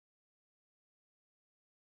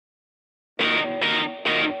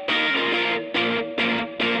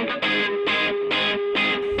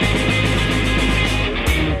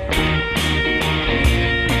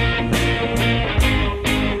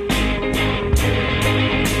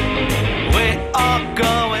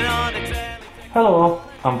Hello,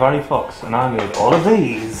 I'm Barry Fox and I made all of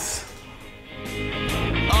these.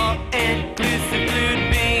 All-inclusive food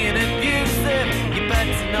being abusive. You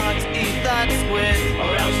better not eat that squid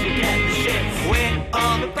or else you get the shits. We're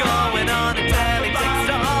all going on a daily fixed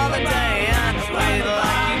holiday and we'd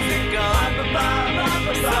like you to go.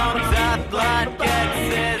 Some death blood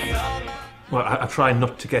gets his. Well, I try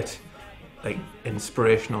not to get like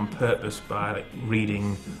inspiration on purpose by like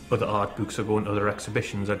reading other art books or going to other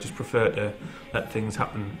exhibitions. I just prefer to let things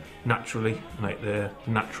happen naturally, like the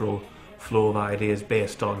natural flow of ideas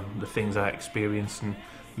based on the things I experience and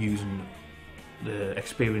using the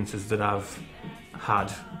experiences that I've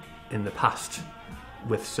had in the past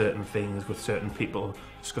with certain things, with certain people,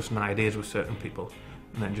 discussing ideas with certain people,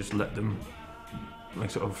 and then just let them like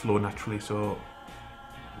sort of flow naturally, so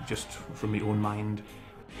just from my own mind.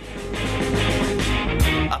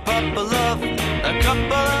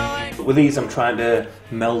 With these I'm trying to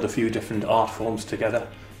meld a few different art forms together.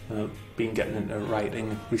 Been getting into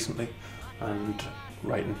writing recently and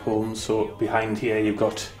writing poems, so behind here you've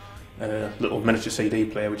got a little miniature CD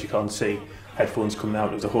player which you can't see, headphones coming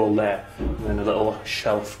out of the hole there, and then a little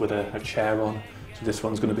shelf with a chair on. So this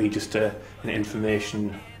one's going to be just an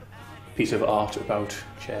information piece of art about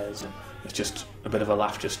chairs. It's just a bit of a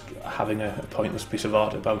laugh just having a pointless piece of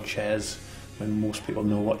art about chairs when most people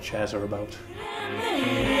know what chairs are about.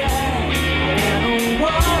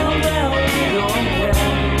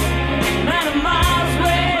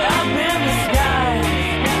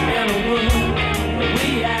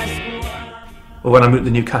 Well, when I moved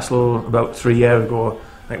to Newcastle about 3 years ago,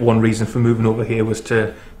 like one reason for moving over here was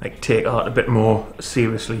to like take art a bit more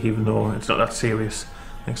seriously, even though it's not that serious,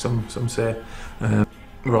 like some say,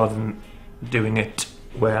 rather than doing it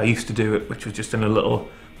where I used to do it, which was just in a little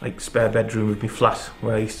like spare bedroom with my flat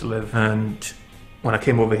where I used to live. And when I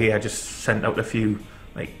came over here I just sent out a few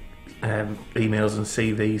like emails and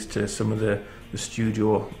CVs to some of the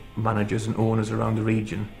studio managers and owners around the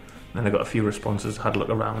region, and then I got a few responses, had a look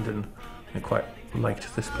around, and I quite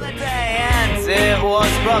liked this place. It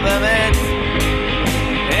was prominent.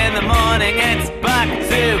 In the morning it's back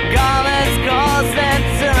to Garland's calls, then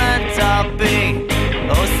I'll be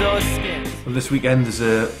oh so scared. Well, this weekend there's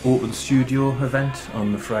a open studio event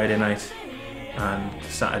on the Friday night and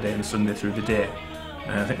Saturday and Sunday through the day.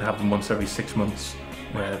 I think they have them once every 6 months,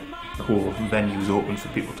 where the whole venue is open for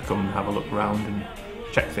people to come and have a look around and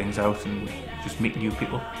check things out and just meet new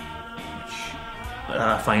people. Which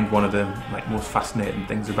I find one of the like most fascinating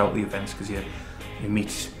things about the events, because you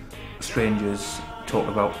meet strangers, talk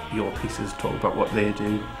about your pieces, talk about what they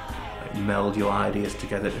do, like meld your ideas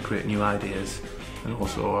together to create new ideas. And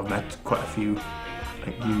also I've met quite a few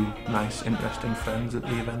like new, nice, interesting friends at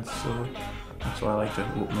the events, so that's why I like to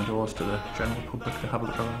open the doors to the general public to have a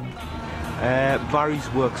look around. Barry's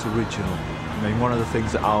work's original. I mean, one of the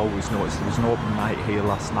things that I always noticed, there was an open night here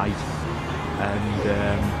last night,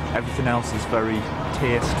 and everything else is very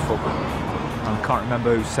tasteful. And I can't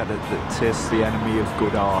remember who said it, that taste's the enemy of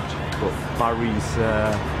good art, but Barry's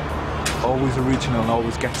always original and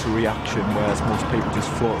always gets a reaction, whereas most people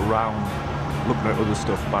just float around looking at other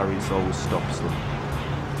stuff. Barry's always stops them.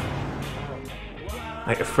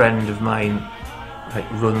 Like a friend of mine like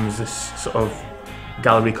runs this sort of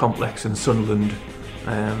gallery complex in Sunderland.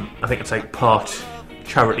 I think it's like part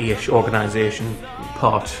charity-ish organisation,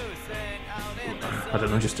 part I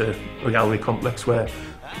don't know, just a gallery complex where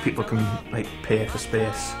people can like pay for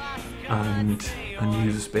space and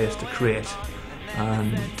use the space to create.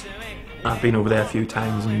 And I've been over there a few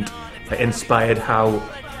times and inspired how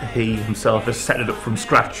he himself has set it up from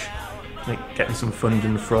scratch, like getting some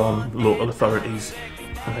funding from local authorities,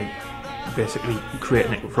 and like basically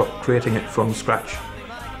creating it from scratch.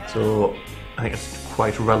 So I think it's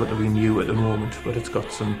quite relatively new at the moment, but it's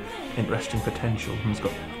got some interesting potential, and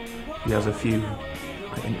he has a few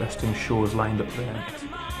like interesting shows lined up there.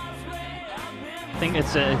 I think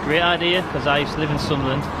it's a great idea, because I used to live in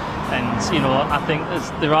Sunderland, and you know, I think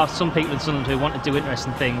there are some people in Sunderland who want to do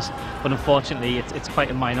interesting things, but unfortunately it's quite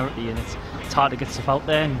a minority, and it's hard to get stuff out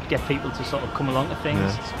there and get people to sort of come along to things.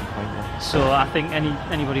 Yeah. So I think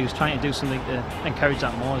anybody who's trying to do something to encourage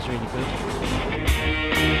that more is really good.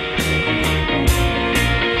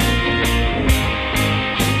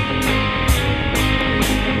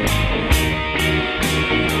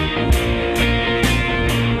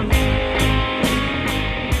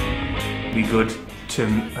 Be good to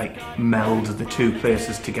like meld the two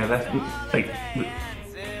places together,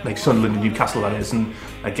 like Sunderland and Newcastle, that is, and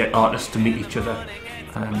like get artists to meet each other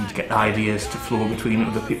and get ideas to flow between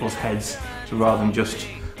other people's heads. So rather than just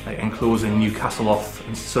like enclosing Newcastle off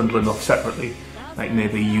and Sunderland off separately, like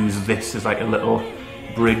maybe use this as like a little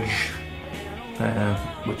bridge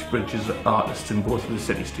which bridges artists in both of the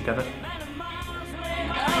cities together.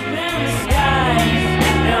 Up in the